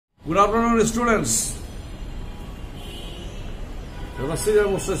Good afternoon, students. You are the senior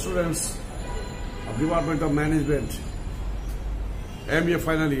most students of Department of Management, MBA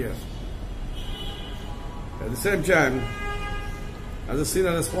final year. At the same time, as a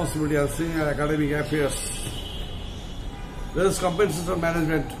senior responsibility of senior academic affairs, there is compensation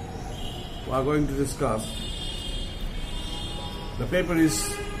management we are going to discuss. The paper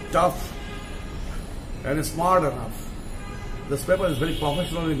is tough and smart enough. This paper is very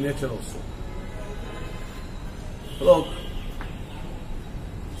professional in nature also. Look,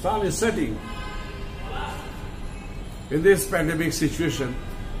 sun is setting. In this pandemic situation,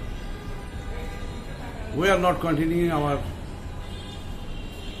 we are not continuing our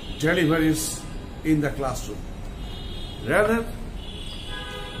deliveries in the classroom. Rather,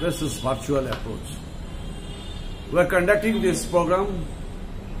 this is virtual approach. We are conducting this program,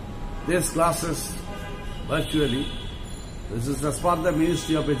 these classes virtually. This is as part of the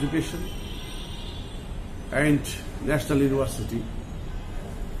Ministry of Education and National University.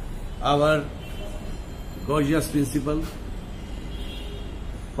 Our gorgeous principal,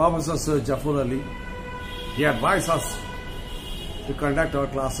 Professor Sir Jafar Ali, he advised us to conduct our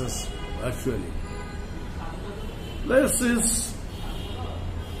classes virtually. This is,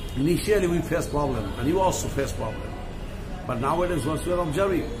 initially we faced problem, and you also faced problem. But nowadays what we are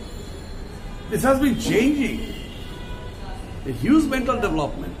observing, this has been changing. A huge mental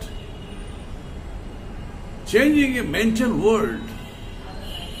development. Changing a mental world.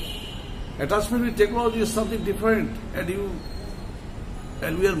 Attachment with technology is something different,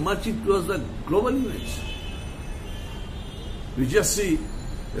 and we are marching towards the global image. We just see,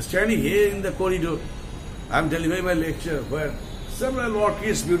 standing here in the corridor, I am delivering my lecture where several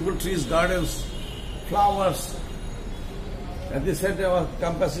orchids, beautiful trees, gardens, flowers, and this center of our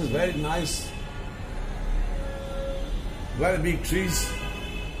campus is very nice. Very big trees,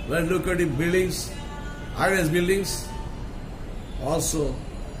 very lucrative buildings, high-rise buildings, also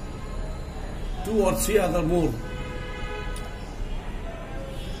 2 or 3 other more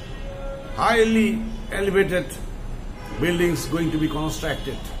highly elevated buildings going to be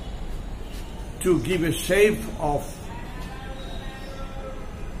constructed to give a shape of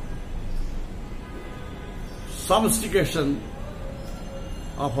sophistication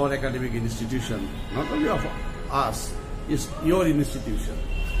of our academic institution, not only of us, is your institution.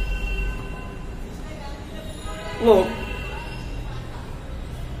 Look,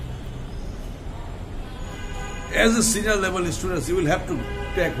 as a senior level student, you will have to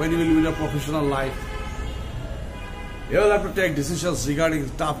take, when you will be in your professional life, you will have to take decisions regarding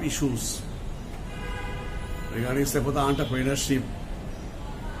tough issues, regarding say for the entrepreneurship,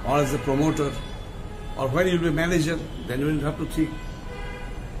 or as a promoter, or when you will be manager, then you will have to think,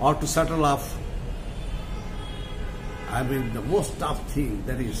 or to settle off. I mean, the most tough thing,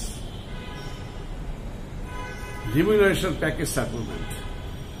 that is remuneration package settlement.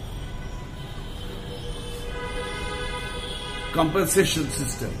 Compensation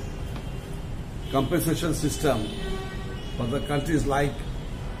system. Compensation system for the countries like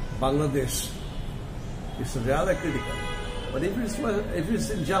Bangladesh is rather critical. But if it's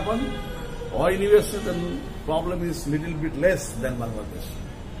in Japan or in USA, then problem is little bit less than Bangladesh.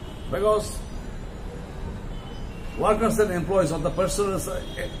 Because workers and employees of the person is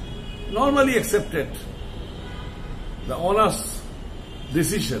normally accepted the owner's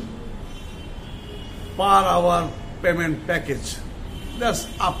decision per hour payment package. That's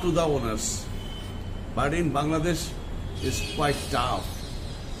up to the owners. But in Bangladesh, it's quite tough.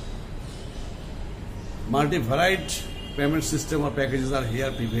 Multi-varied payment system or packages are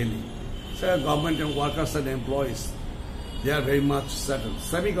here prevailing. So government and workers and employees, they are very much settled.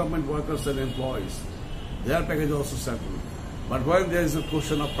 Semi-government workers and employees, their package also settled. But when there is a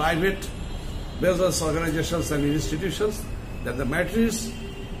question of private business organizations and institutions, then the matter is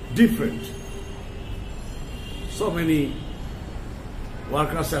different. So many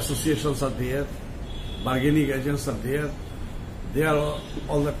workers' associations are there, bargaining agents are there. They are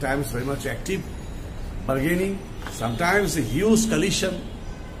all the times very much active, bargaining. Sometimes a huge collision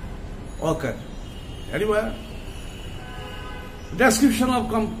occurs. Anyway, description of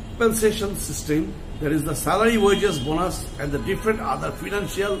compensation system. There is the salary, wages, bonus, and the different other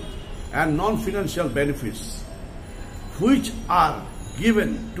financial and non-financial benefits which are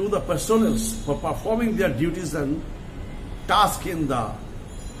given to the personnel for performing their duties and task in the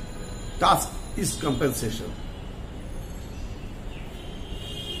task is compensation.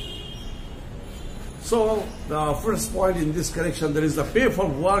 So the first point in this correction, there is the pay for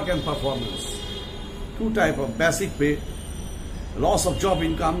work and performance. 2 types of basic pay, loss of job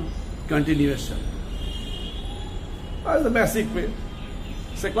income, continuation. That is the basic pay.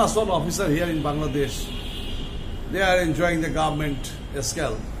 say class 1 officer here in Bangladesh, they are enjoying the government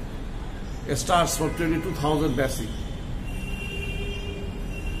scale. It starts from 22,000 basic.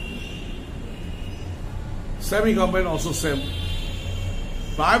 Semi-government also same.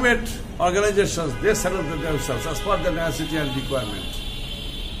 Private organizations, they settle themselves as per the necessity and requirement.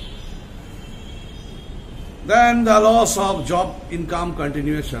 Then the loss of job income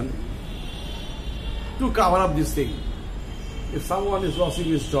continuation to cover up this thing. If someone is losing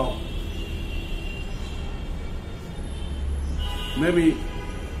his job, maybe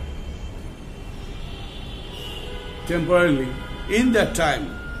temporarily, in that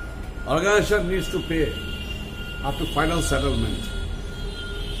time, organization needs to pay up to final settlement.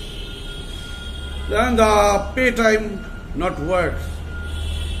 Then the pay time not work.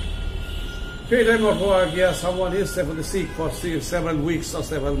 Pay time not work, yeah, someone is sick for several weeks or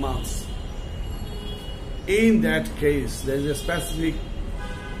several months. In that case, there is a specific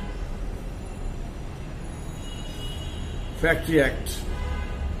Factory Act,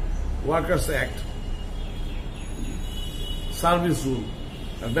 Workers Act, Service Rule,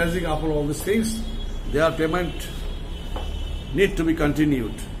 and basing upon all these things, their payment need to be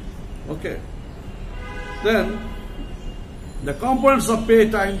continued. Okay. Then the components of pay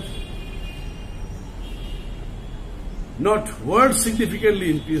time not worth significantly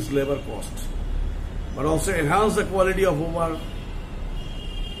increase labor cost, but also enhance the quality of our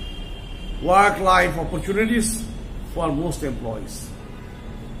work-life opportunities for most employees.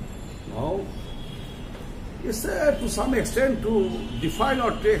 Now, it's to some extent to define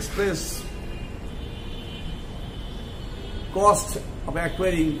or to express cost of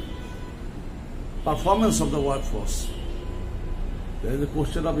acquiring performance of the workforce. There is a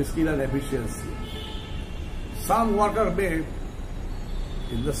question of skill and efficiency. Some worker may,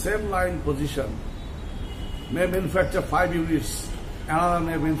 in the same line position, may manufacture 5 units, another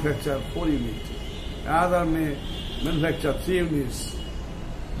may manufacture 4 units, another may manufacture 3 units.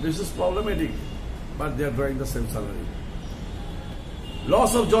 This is problematic, but they are drawing the same salary.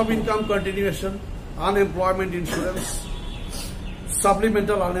 Loss of job income continuation, unemployment insurance,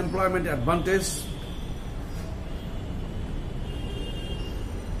 supplemental unemployment advantage,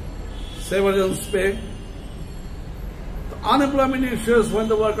 severance pay. The unemployment insurance when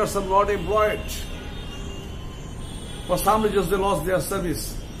the workers are not employed. For some reasons they lost their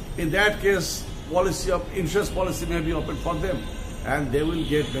service. In that case, policy of insurance policy may be opened for them and they will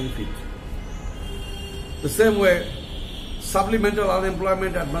get benefit. The same way, supplemental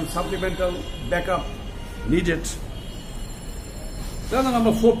unemployment advance, supplemental backup needed. Then the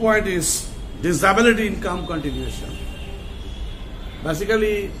number 4 point is disability income continuation.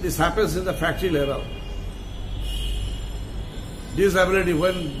 Basically, this happens in the factory level. Disability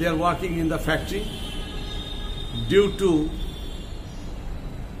when they are working in the factory due to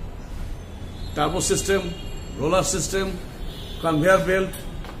turbo system, roller system, conveyor belt,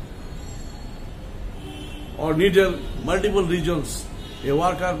 or needle, multiple regions, a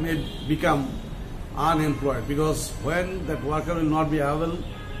worker may become unemployed because when that worker will not be able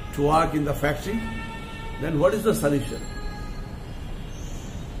to work in the factory, then what is the solution?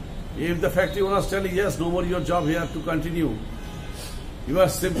 If the factory owner is telling, yes, no more your job here to continue, you are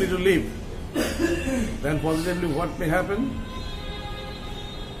simply to leave, then positively what may happen?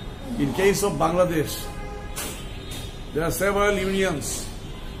 In case of Bangladesh, there are several unions,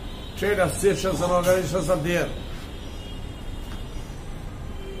 trade associations and organizations are there.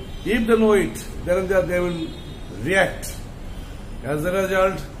 If they know it, then and there they will react. As a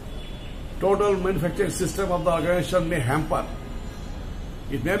result, total manufacturing system of the organization may hamper.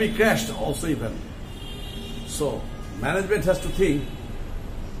 It may be crashed also even. So, management has to think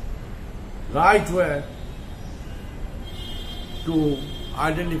right way to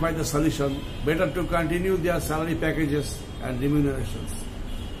identify the solution, better to continue their salary packages and remunerations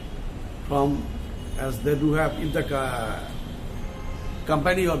from, as they do have, if the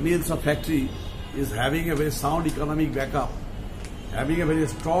company or mills or factory is having a very sound economic backup, having a very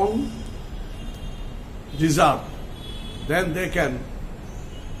strong reserve, then they can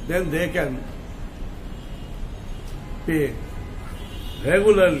pay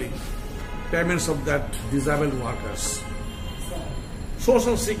regularly payments of that disabled workers.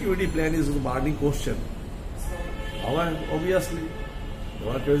 Social security plan is a burning question. However, obviously, the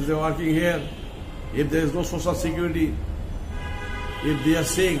workers are working here. If there is no social security, if they are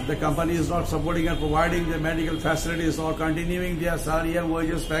sick, the company is not supporting and providing the medical facilities or continuing their salary and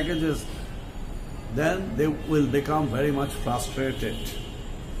wages packages, then they will become very much frustrated.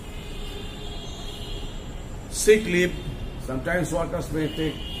 Sick leave, sometimes workers may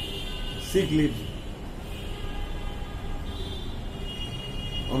take sick leave.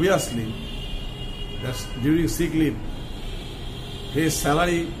 obviously, that's during sick leave, his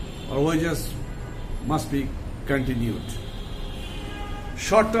salary or wages must be continued.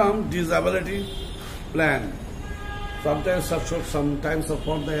 Short-term disability plan. Sometimes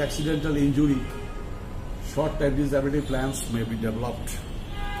upon the accidental injury, short-term disability plans may be developed.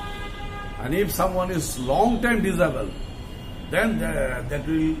 And if someone is long-time disabled, then that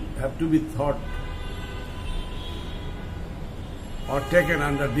will have to be thought or taken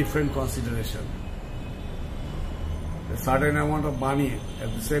under different consideration. A certain amount of money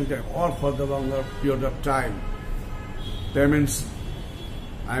at the same time or for the longer period of time, payments,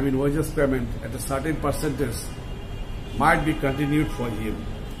 wages payment at a certain percentage might be continued for him.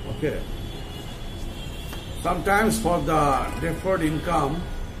 Okay. Sometimes for the deferred income,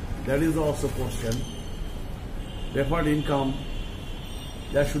 that is also question. Deferred income,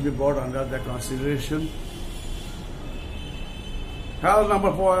 that should be brought under the consideration. Health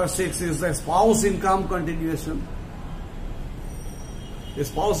number 6 is the spouse income continuation. The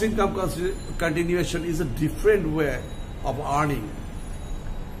spouse income continuation is a different way of earning.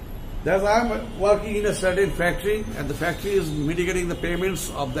 Thus, I am working in a certain factory, and the factory is mitigating the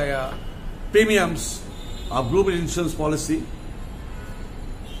payments of the premiums of group insurance policy.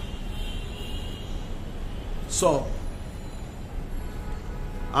 So,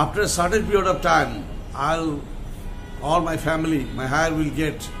 after a certain period of time, all my family, my hire will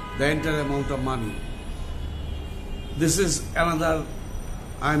get the entire amount of money. This is another,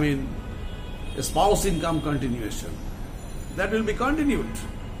 a spouse income continuation. That will be continued.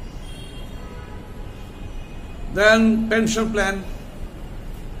 Then pension plan.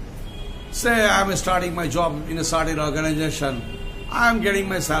 Say I am starting my job in a certain organization. I am getting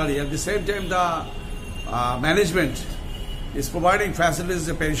my salary. At the same time, the management is providing facilities,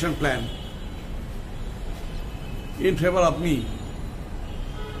 a pension plan in favor of me.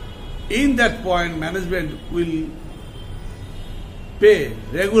 In that point, management will pay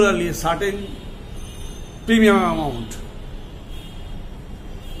regularly a certain premium amount,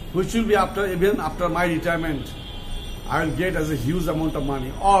 which will be even after my retirement, I will get as a huge amount of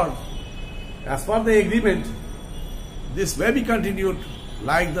money. Or as per the agreement, this may be continued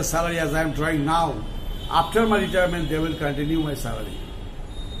like the salary as I am trying now. After my retirement, they will continue my salary.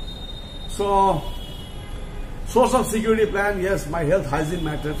 So, source of security plan, yes, my health hygiene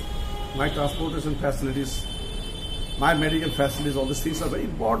matter, my transportation facilities, my medical facilities, all these things are very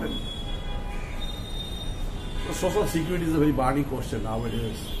important. So, source of security is a very burning question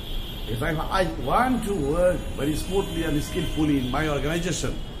nowadays. If I want to work very smoothly and skillfully in my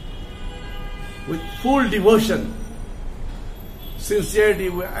organization with full devotion, sincerity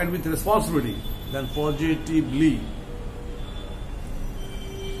and with responsibility, then positively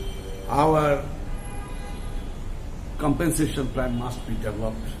our compensation plan must be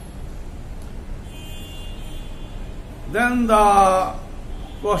developed. Then the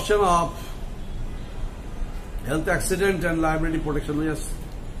question of health accident and liability protection. Yes,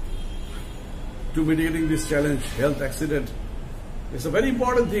 to mitigating this challenge, health accident is a very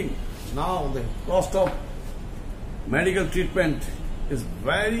important thing. Now the cost of medical treatment is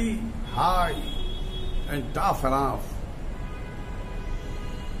very high and tough enough.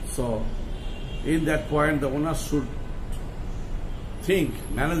 So, in that point, the owners should think,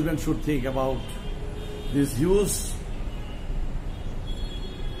 management should think about these huge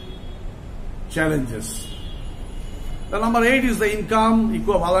challenges. The number 8 is the income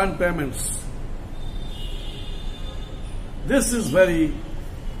equivalent payments. This is very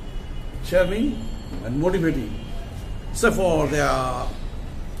charming and motivating. So for the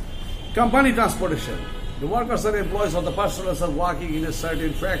company transportation, the workers and employees of the personnel are working in a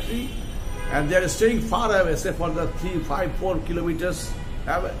certain factory and they are staying far away, say for the 4 kilometers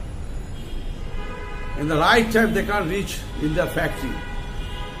away. In the right time, they can't reach in the factory.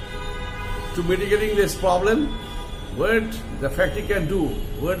 To mitigating this problem, what the factory can do,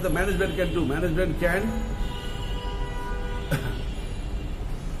 what the management can do, management can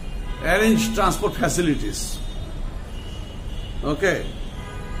arrange transport facilities. Okay.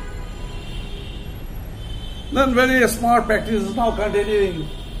 Then very smart practice is now continuing,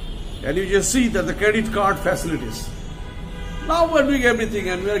 and you just see that the credit card facilities. Now we're doing everything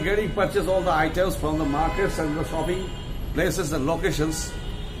and we are getting purchase all the items from the markets and the shopping places and locations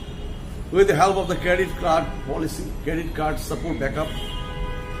with the help of the credit card policy, credit card support backup.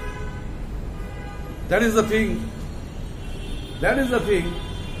 That is the thing. That is the thing.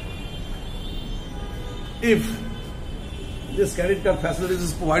 If this credit card facilities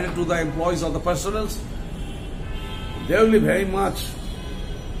is provided to the employees or the personnel, they will be very much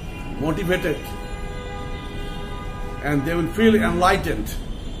motivated and they will feel enlightened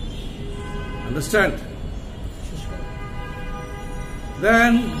Understand?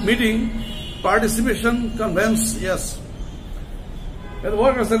 Then meeting, participation, convince, yes. When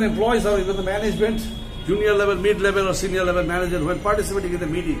workers and employees or even the management, junior level, mid-level or senior level manager, when participating in the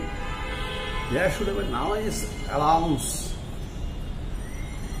meeting, there should have a nice allowance,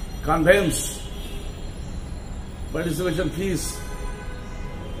 convince, participation fees,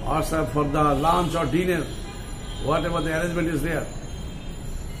 or for the lunch or dinner, whatever the arrangement is there.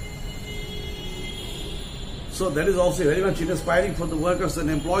 So that is also very much inspiring for the workers and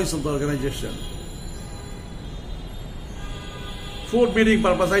employees of the organization. Food meeting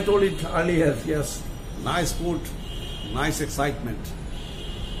purpose, I told it earlier, yes, nice food, nice excitement.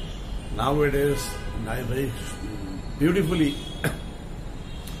 Nowadays, very beautifully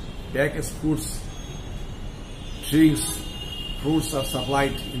packaged foods, drinks, fruits are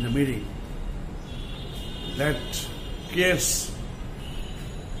supplied in the meeting. That creates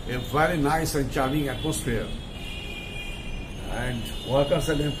a very nice and charming atmosphere. And workers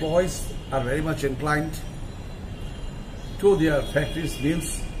and employees are very much inclined to their factories,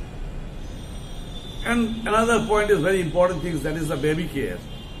 mills. And another point is very important thing, that is the baby care.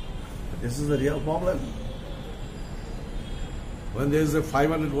 This is the real problem. When there is a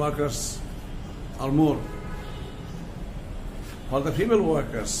 500 workers or more, for the female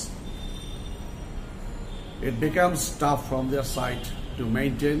workers, it becomes tough from their side to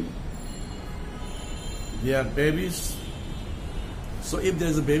maintain their babies. So if there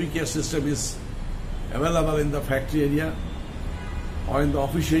is a baby care system is available in the factory area or in the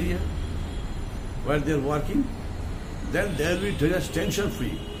office area where they are working, then they will be just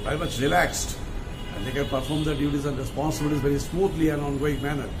tension-free, very much relaxed, and they can perform their duties and responsibilities very smoothly and ongoing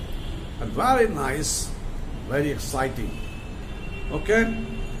manner. And very nice, very exciting. Okay?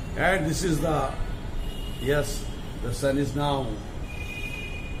 And this is the, yes, the sun is now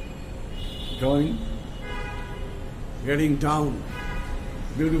going, getting down.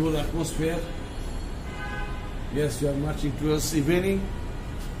 Beautiful atmosphere. Yes, you are marching towards evening.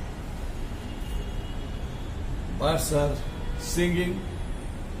 Birds are singing.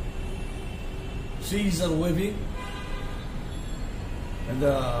 Trees are waving. And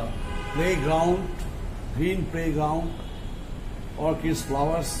the playground, green playground, orchids,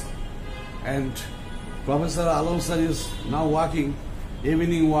 flowers. And Professor Alam sir is now walking,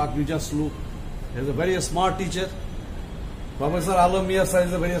 evening walk. You just look. He is a very smart teacher. Professor Alam sir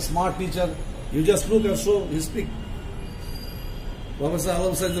is a very smart teacher. You just look and so he speak. Professor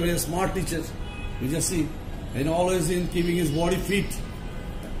Alam sir is a very smart teacher. You just see. And always in keeping his body fit.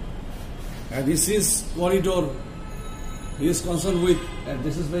 And this is corridor he is concerned with. And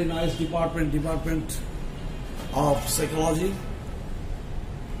this is very nice department of psychology.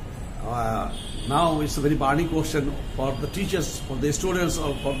 Now it's a very burning question for the teachers, for the students,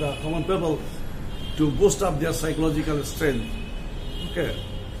 or for the common people to boost up their psychological strength. Okay,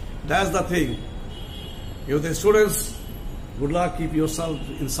 that's the thing. If the students, good luck, keep yourself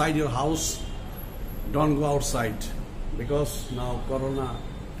inside your house, don't go outside, because now corona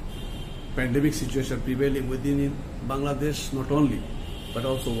pandemic situation prevailing within in Bangladesh, not only, but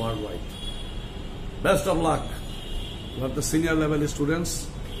also worldwide. Best of luck for the senior level students.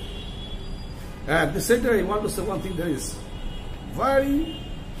 At the same time, I want to say one thing, there is very,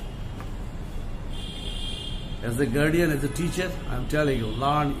 as a guardian, as a teacher, I am telling you,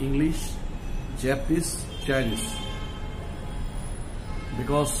 learn English, Japanese, Chinese.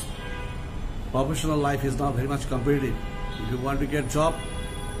 Because professional life is now very much competitive. If you want to get a job,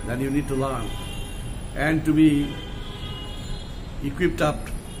 then you need to learn and to be equipped up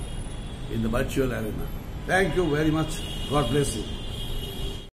in the virtual arena. Thank you very much. God bless you.